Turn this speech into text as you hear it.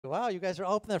Wow, you guys are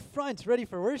all up in the front, ready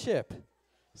for worship.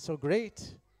 So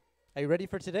great. Are you ready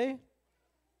for today?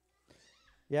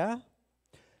 Yeah?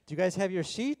 Do you guys have your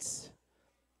sheets?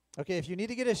 Okay, if you need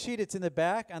to get a sheet, it's in the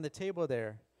back on the table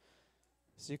there.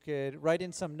 So you could write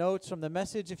in some notes from the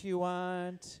message if you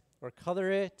want, or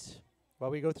color it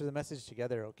while we go through the message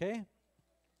together, okay?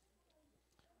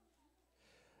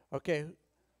 Okay,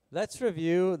 let's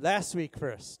review last week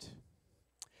first.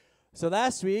 So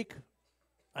last week,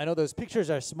 I know those pictures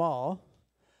are small,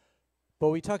 but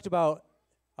we talked about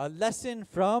a lesson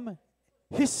from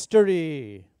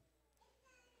history.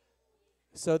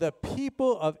 So the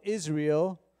people of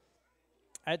Israel,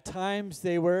 at times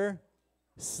they were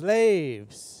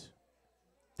slaves.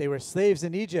 They were slaves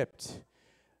in Egypt.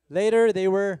 Later they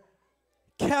were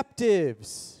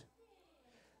captives.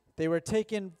 They were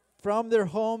taken from their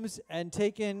homes and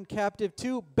taken captive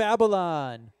to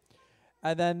Babylon.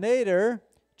 And then later,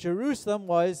 Jerusalem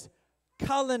was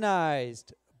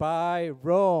colonized by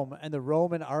Rome and the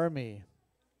Roman army.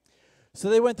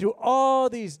 So they went through all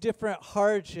these different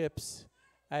hardships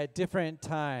at different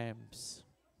times.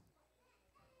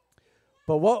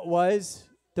 But what was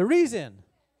the reason?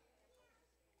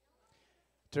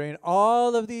 During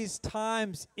all of these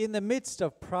times, in the midst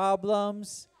of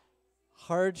problems,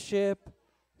 hardship,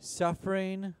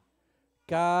 suffering,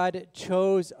 God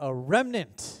chose a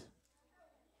remnant.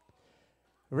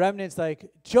 Remnants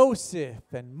like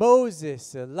Joseph and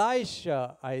Moses,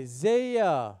 Elisha,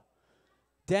 Isaiah,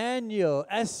 Daniel,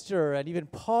 Esther, and even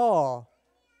Paul.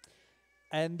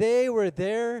 And they were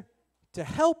there to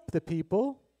help the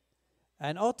people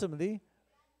and ultimately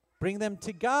bring them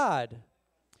to God.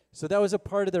 So that was a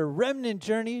part of their remnant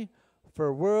journey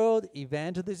for world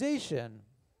evangelization.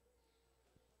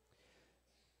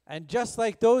 And just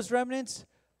like those remnants,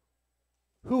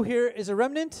 who here is a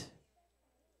remnant?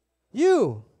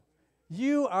 You.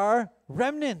 You are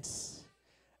remnants.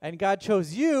 And God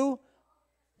chose you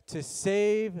to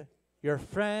save your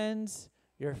friends,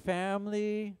 your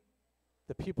family,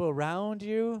 the people around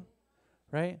you,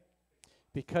 right?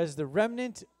 Because the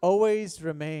remnant always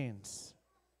remains.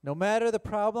 No matter the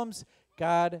problems,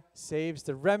 God saves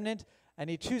the remnant, and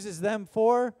he chooses them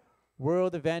for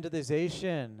world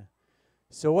evangelization.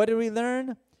 So what did we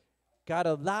learn? God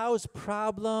allows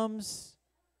problems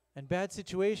and bad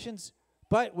situations,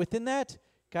 but within that,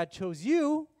 God chose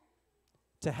you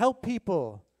to help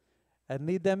people and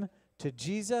lead them to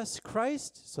Jesus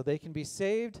Christ so they can be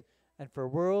saved and for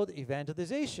world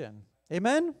evangelization.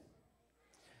 Amen?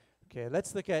 Okay,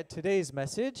 let's look at today's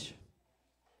message.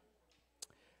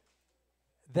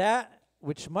 That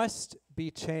which must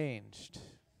be changed.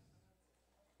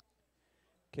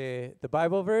 Okay, the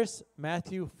Bible verse,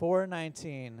 Matthew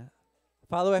 4:19.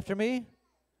 Follow after me.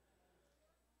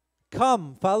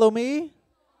 Come, follow me.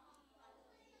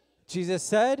 Jesus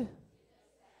said,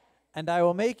 and I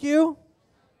will make you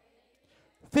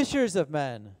fishers of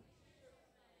men.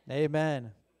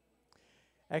 Amen.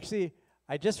 Actually,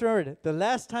 I just remembered, the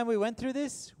last time we went through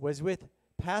this was with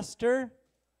Pastor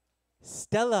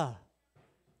Stella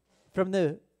from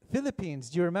the Philippines.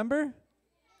 Do you remember?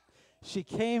 She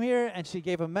came here and she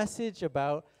gave a message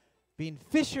about being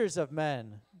fishers of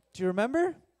men. Do you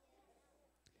remember?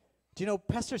 Do you know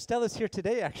Pastor Stella's here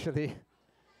today, actually?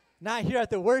 Not here at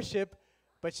the worship,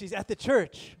 but she's at the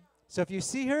church. So if you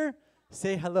see her,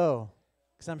 say hello,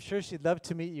 because I'm sure she'd love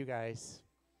to meet you guys.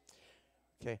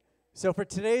 Okay, so for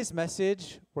today's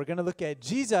message, we're going to look at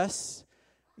Jesus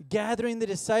gathering the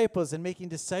disciples and making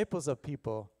disciples of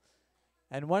people.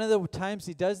 And one of the times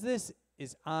he does this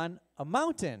is on a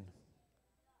mountain.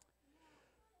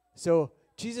 So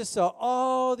Jesus saw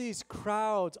all these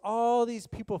crowds, all these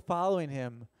people following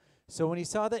him. So when he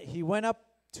saw that, he went up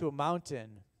to a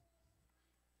mountain.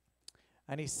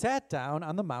 And he sat down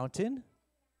on the mountain,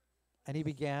 and he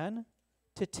began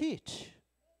to teach.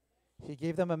 He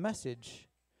gave them a message.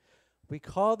 We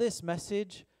call this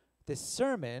message the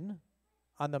Sermon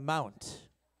on the Mount.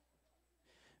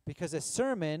 Because a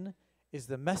sermon is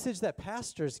the message that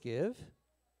pastors give,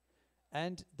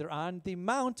 and they're on the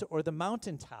mount or the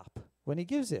mountaintop when he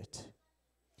gives it.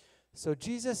 So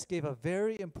Jesus gave a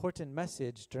very important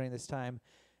message during this time.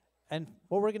 And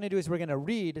what we're going to do is we're going to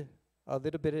read a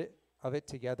little bit of it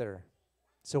together.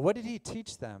 So what did he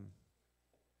teach them?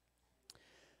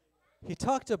 He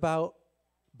talked about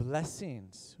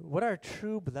blessings. What are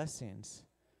true blessings?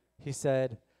 He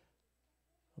said,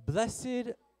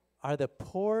 "Blessed are the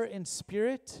poor in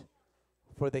spirit,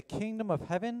 for the kingdom of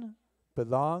heaven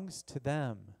belongs to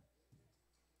them.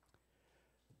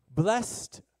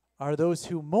 Blessed are those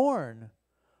who mourn,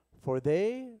 for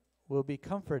they will be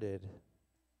comforted.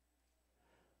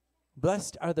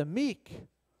 Blessed are the meek,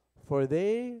 for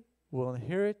they will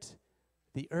inherit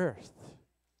the earth.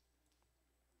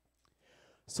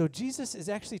 So Jesus is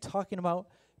actually talking about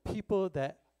people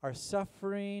that are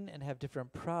suffering and have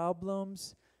different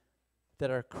problems,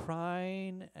 that are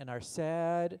crying and are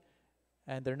sad,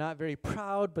 and they're not very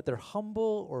proud, but they're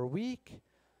humble or weak.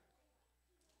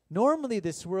 Normally,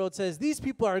 this world says, these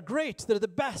people are great, they're the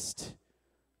best,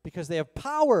 because they have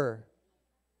power.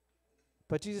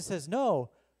 But Jesus says, no,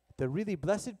 the really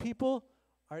blessed people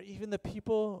are even the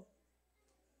people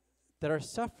that are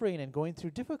suffering and going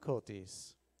through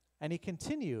difficulties. And he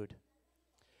continued,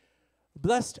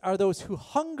 blessed are those who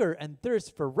hunger and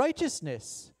thirst for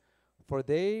righteousness, for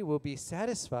they will be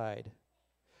satisfied.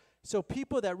 So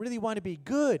people that really want to be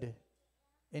good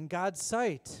in God's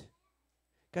sight,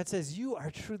 God says, you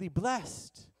are truly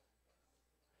blessed.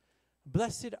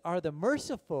 Blessed are the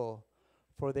merciful,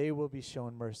 for they will be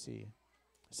shown mercy.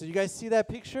 So you guys see that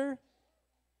picture?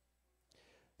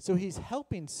 So he's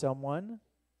helping someone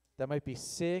that might be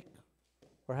sick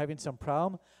or having some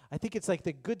problem. I think it's like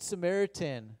the Good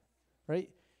Samaritan, right?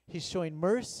 He's showing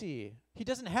mercy. He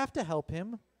doesn't have to help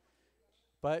him,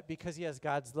 but because he has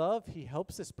God's love, he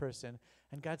helps this person.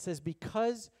 And God says,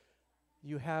 because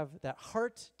you have that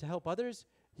heart to help others,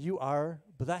 you are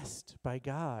blessed by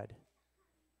God.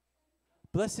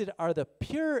 Blessed are the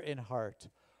pure in heart,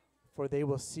 for they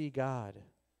will see God.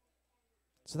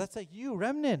 So that's like you,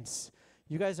 remnants.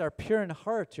 You guys are pure in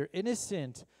heart. You're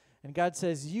innocent. And God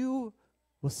says, you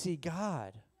will see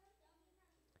God.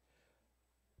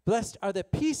 Blessed are the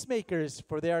peacemakers,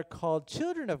 for they are called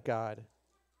children of God.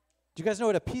 Do you guys know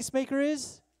what a peacemaker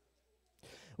is?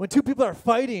 When two people are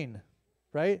fighting,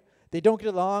 right? They don't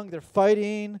get along, they're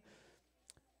fighting.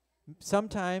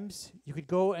 Sometimes you could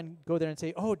go there and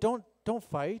say, oh, don't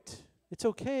fight. It's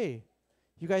okay.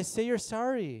 You guys say you're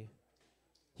sorry.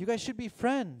 You guys should be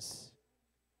friends,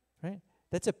 right?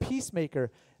 That's a peacemaker.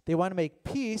 They want to make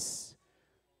peace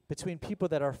between people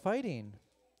that are fighting.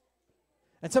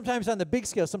 And sometimes on the big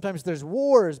scale, sometimes there's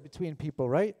wars between people,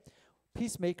 right?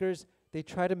 Peacemakers, they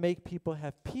try to make people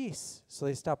have peace so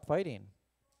they stop fighting.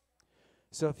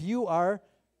 So if you are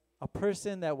a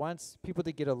person that wants people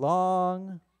to get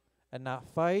along and not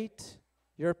fight,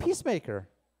 you're a peacemaker.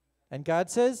 And God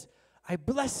says, I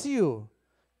bless you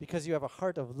because you have a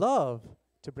heart of love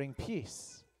to bring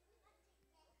peace.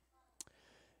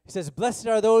 He says, blessed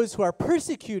are those who are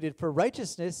persecuted for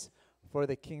righteousness, for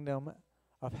the kingdom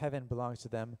of heaven belongs to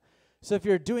them. So if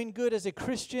you're doing good as a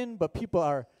Christian, but people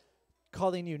are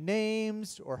calling you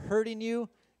names or hurting you,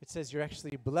 it says you're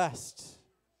actually blessed.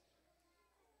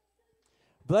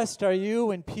 Blessed are you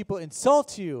when people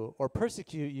insult you or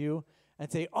persecute you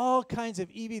and say all kinds of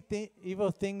evil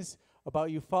things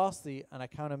about you falsely on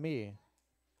account of me.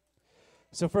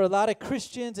 So for a lot of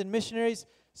Christians and missionaries,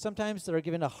 sometimes they're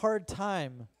given a hard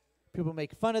time. People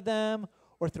make fun of them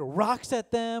or throw rocks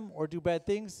at them or do bad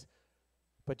things.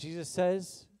 But Jesus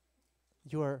says,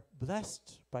 you are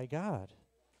blessed by God.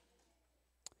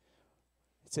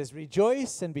 It says,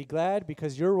 rejoice and be glad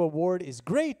because your reward is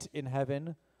great in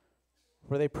heaven,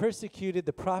 for they persecuted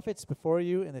the prophets before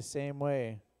you in the same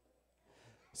way.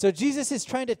 So Jesus is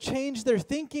trying to change their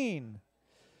thinking.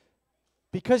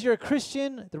 Because you're a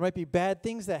Christian, there might be bad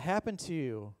things that happen to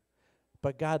you.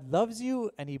 But God loves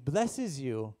you and he blesses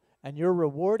you. And your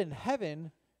reward in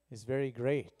heaven is very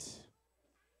great.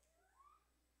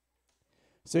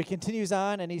 So he continues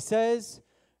on and he says,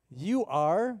 you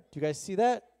are, do you guys see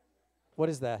that? What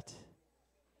is that?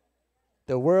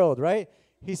 The world, right?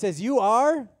 He says, you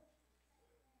are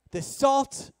the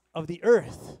salt of the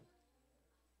earth.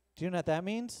 Do you know what that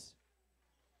means?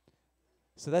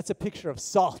 So that's a picture of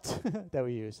salt that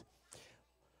we use.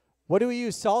 What do we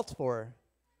use salt for?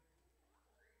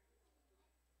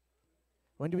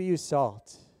 When do we use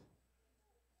salt?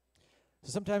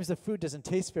 So sometimes the food doesn't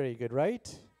taste very good, right?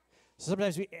 So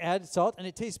sometimes we add salt and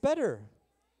it tastes better.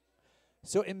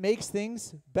 So it makes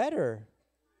things better.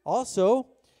 Also,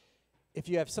 if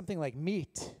you have something like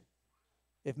meat,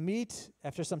 if meat,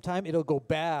 after some time, it'll go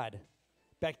bad.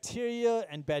 Bacteria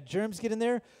and bad germs get in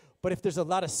there. But if there's a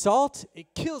lot of salt,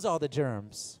 it kills all the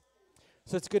germs.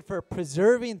 So it's good for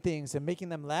preserving things and making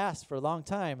them last for a long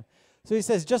time. So he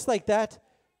says, just like that,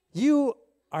 you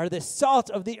are the salt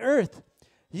of the earth.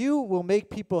 You will make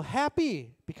people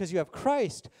happy because you have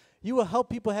Christ. You will help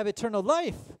people have eternal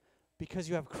life because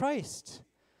you have Christ.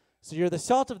 So you're the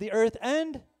salt of the earth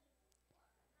and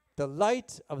the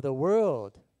light of the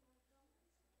world.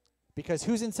 Because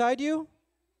who's inside you?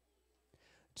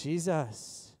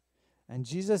 Jesus. And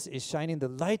Jesus is shining the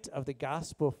light of the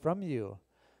gospel from you.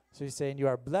 So he's saying you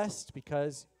are blessed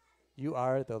because you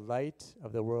are the light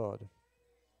of the world.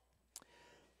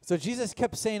 So Jesus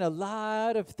kept saying a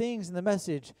lot of things in the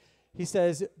message. He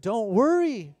says, don't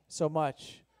worry so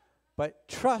much, but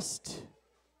trust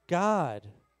God.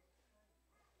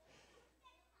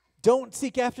 Don't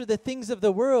seek after the things of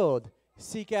the world.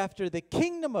 Seek after the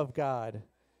kingdom of God.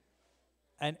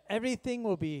 And everything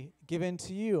will be given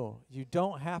to you. You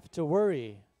don't have to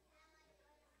worry.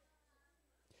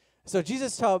 So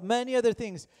Jesus taught many other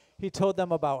things. He told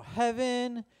them about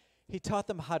heaven. He taught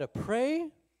them how to pray.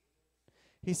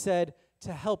 He said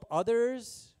to help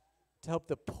others, to help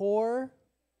the poor,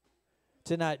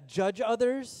 to not judge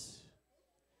others.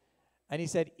 And he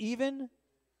said, even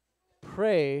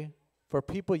pray for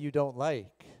people you don't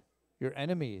like, your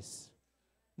enemies.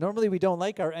 Normally we don't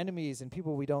like our enemies and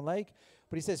people we don't like,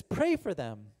 but he says, pray for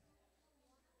them.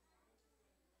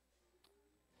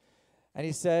 And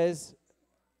he says,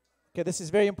 okay, this is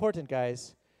very important,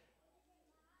 guys.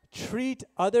 Treat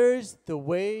others the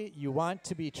way you want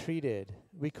to be treated.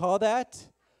 We call that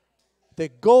the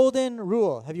golden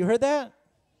rule. Have you heard that?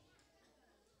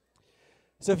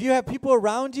 So if you have people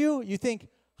around you, you think,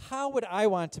 how would I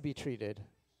want to be treated?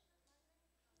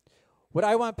 Would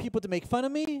I want people to make fun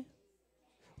of me?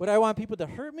 Would I want people to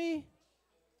hurt me?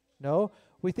 No,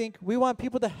 we think we want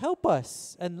people to help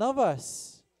us and love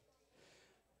us.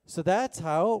 So that's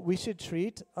how we should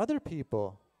treat other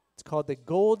people. It's called the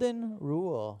golden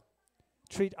rule.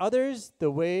 Treat others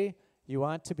the way you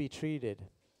want to be treated.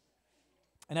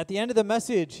 And at the end of the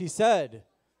message, he said,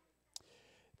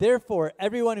 therefore,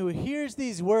 everyone who hears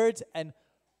these words and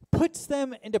puts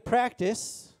them into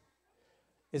practice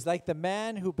is like the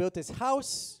man who built his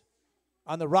house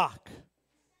on the rock.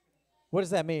 What does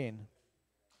that mean?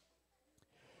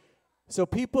 So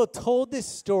people told this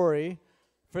story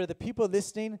for the people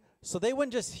listening so they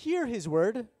wouldn't just hear his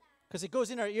word, because it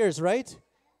goes in our ears, right?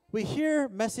 We hear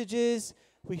messages,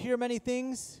 we hear many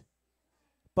things,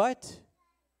 but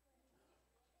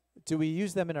do we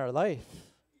use them in our life?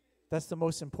 That's the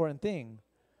most important thing.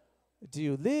 Do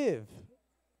you live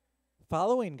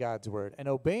following God's word and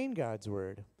obeying God's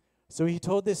word? So he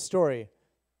told this story.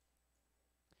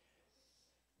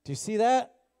 Do you see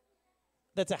that?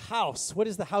 That's a house. What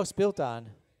is the house built on?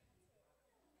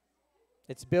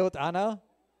 It's built on a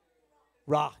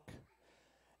rock.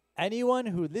 Anyone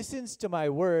who listens to my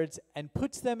words and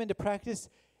puts them into practice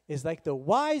is like the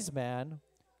wise man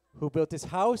who built his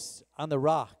house on the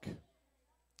rock.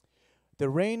 The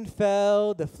rain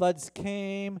fell, the floods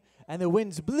came, and the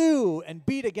winds blew and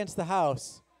beat against the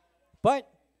house. But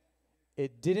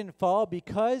it didn't fall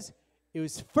because it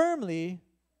was firmly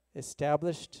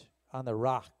established on the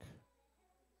rock.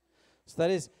 So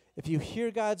that is, if you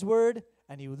hear God's word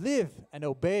and you live and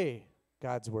obey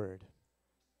God's word.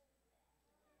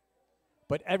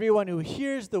 But everyone who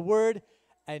hears the word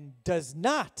and does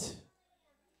not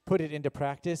put it into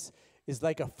practice is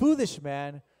like a foolish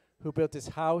man who built his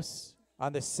house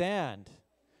on the sand.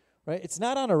 Right? It's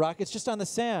not on a rock, it's just on the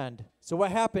sand. So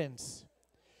what happens?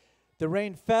 The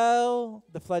rain fell,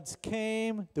 the floods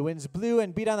came, the winds blew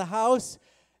and beat on the house.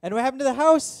 And what happened to the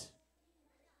house?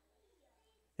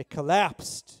 It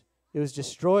collapsed. It was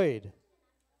destroyed.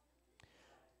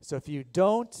 So if you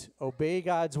don't obey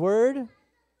God's word,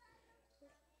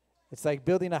 it's like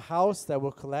building a house that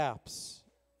will collapse.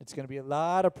 It's going to be a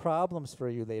lot of problems for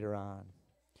you later on.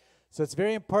 So it's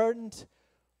very important.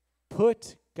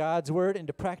 Put God's word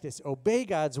into practice. Obey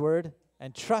God's word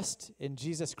and trust in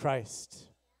Jesus Christ.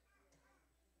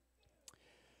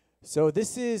 So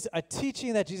this is a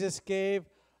teaching that Jesus gave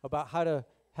about how to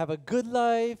have a good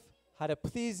life, how to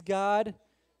please God,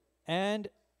 and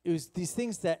it was these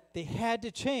things that they had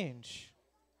to change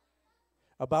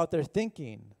about their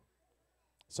thinking.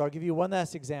 So I'll give you one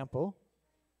last example.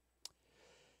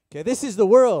 Okay, this is the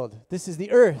world. This is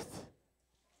the earth.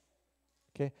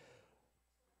 Okay.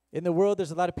 In the world,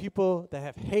 there's a lot of people that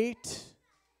have hate,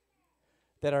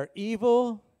 that are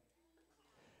evil,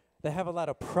 that have a lot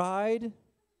of pride,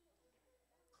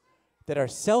 that are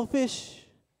selfish,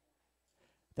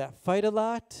 that fight a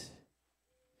lot.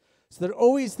 So they're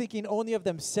always thinking only of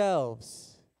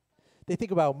themselves. They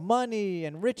think about money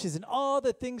and riches and all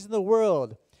the things in the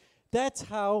world. That's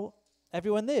how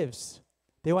everyone lives.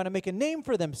 They want to make a name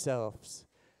for themselves.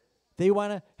 They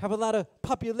want to have a lot of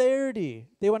popularity.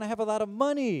 They want to have a lot of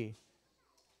money.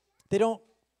 They don't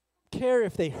care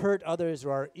if they hurt others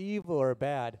or are evil or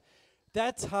bad.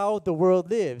 That's how the world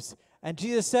lives. And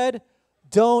Jesus said,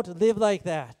 don't live like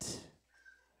that.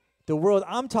 The world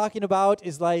I'm talking about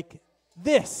is like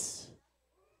this.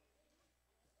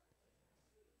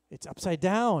 It's upside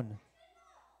down.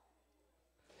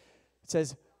 It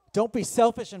says, don't be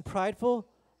selfish and prideful,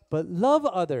 but love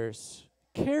others,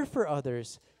 care for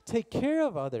others, take care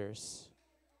of others.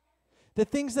 The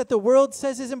things that the world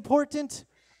says is important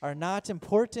are not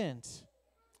important.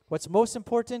 What's most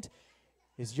important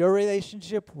is your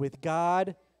relationship with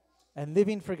God and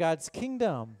living for God's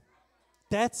kingdom.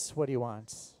 That's what he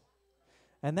wants.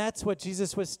 And that's what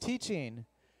Jesus was teaching.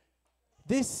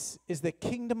 This is the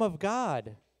kingdom of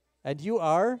God, and you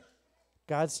are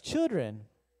God's children.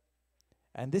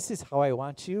 And this is how I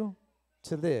want you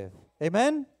to live.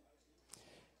 Amen?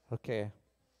 Okay.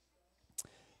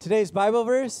 Today's Bible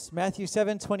verse, Matthew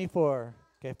 7:24.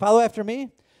 Okay, follow after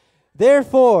me.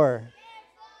 Therefore,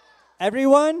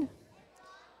 everyone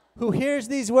who hears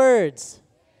these words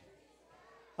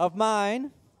of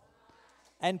mine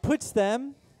and puts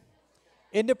them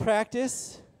into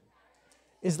practice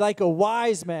is like a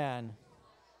wise man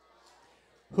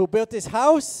who built his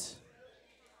house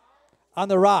on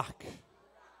the rock.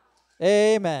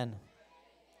 Amen.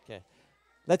 Okay,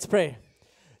 let's pray.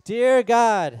 Dear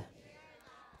God,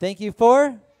 thank you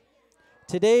for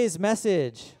today's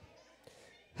message.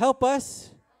 Help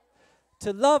us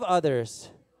to love others,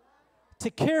 to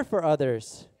care for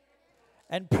others,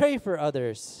 and pray for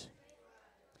others,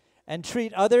 and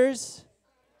treat others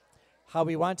how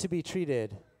we want to be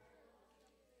treated.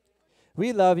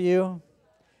 We love you.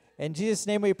 In Jesus'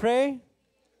 name we pray.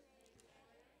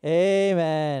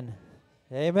 Amen.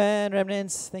 Amen,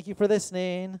 remnants. Thank you for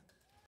listening.